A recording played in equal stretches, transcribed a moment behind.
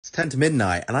It's 10 to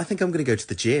midnight, and I think I'm going to go to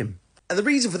the gym. And the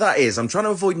reason for that is I'm trying to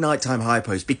avoid nighttime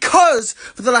hypos because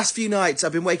for the last few nights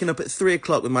I've been waking up at 3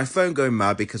 o'clock with my phone going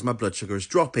mad because my blood sugar is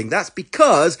dropping. That's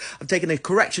because I've taken a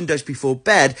correction dose before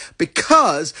bed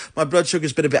because my blood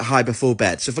sugar's been a bit high before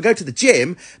bed. So if I go to the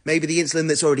gym, maybe the insulin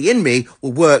that's already in me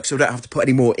will work so I don't have to put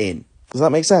any more in. Does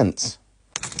that make sense?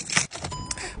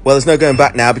 Well, there's no going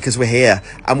back now because we're here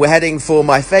and we're heading for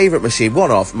my favourite machine, one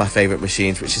of my favourite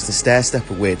machines, which is the stair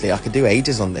stepper. Weirdly, I could do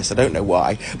ages on this. I don't know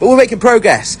why, but we're making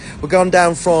progress. We're gone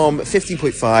down from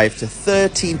 15.5 to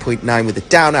 13.9 with a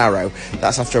down arrow.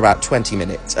 That's after about 20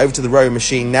 minutes. Over to the row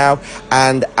machine now,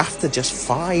 and after just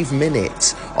 5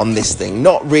 minutes on this thing,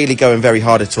 not really going very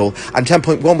hard at all, and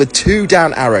 10.1 with 2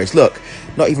 down arrows. Look,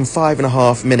 not even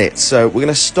 5.5 minutes. So we're going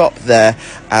to stop there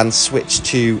and switch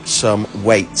to some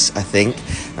weights, I think.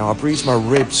 Now, I bruised my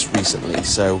ribs recently,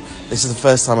 so this is the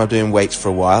first time I'm doing weights for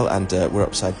a while, and we're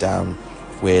upside down,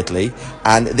 weirdly.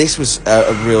 And this was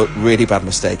a really bad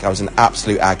mistake. I was in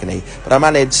absolute agony, but I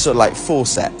managed sort of like 4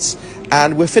 sets.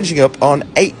 And we're finishing up on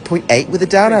 8.8 with a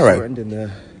down arrow. We're ending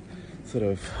the sort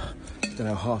of, I don't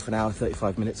know, half an hour,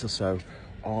 35 minutes or so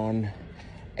on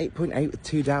 8.8 with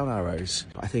 2 down arrows.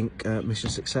 I think mission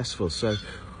successful. So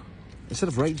instead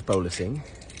of rage bolusing,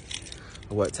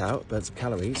 I worked out, burned some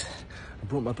calories, and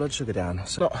brought my blood sugar down.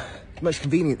 So not the most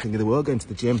convenient thing in the world, going to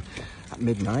the gym at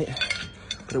midnight,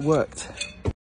 but it worked.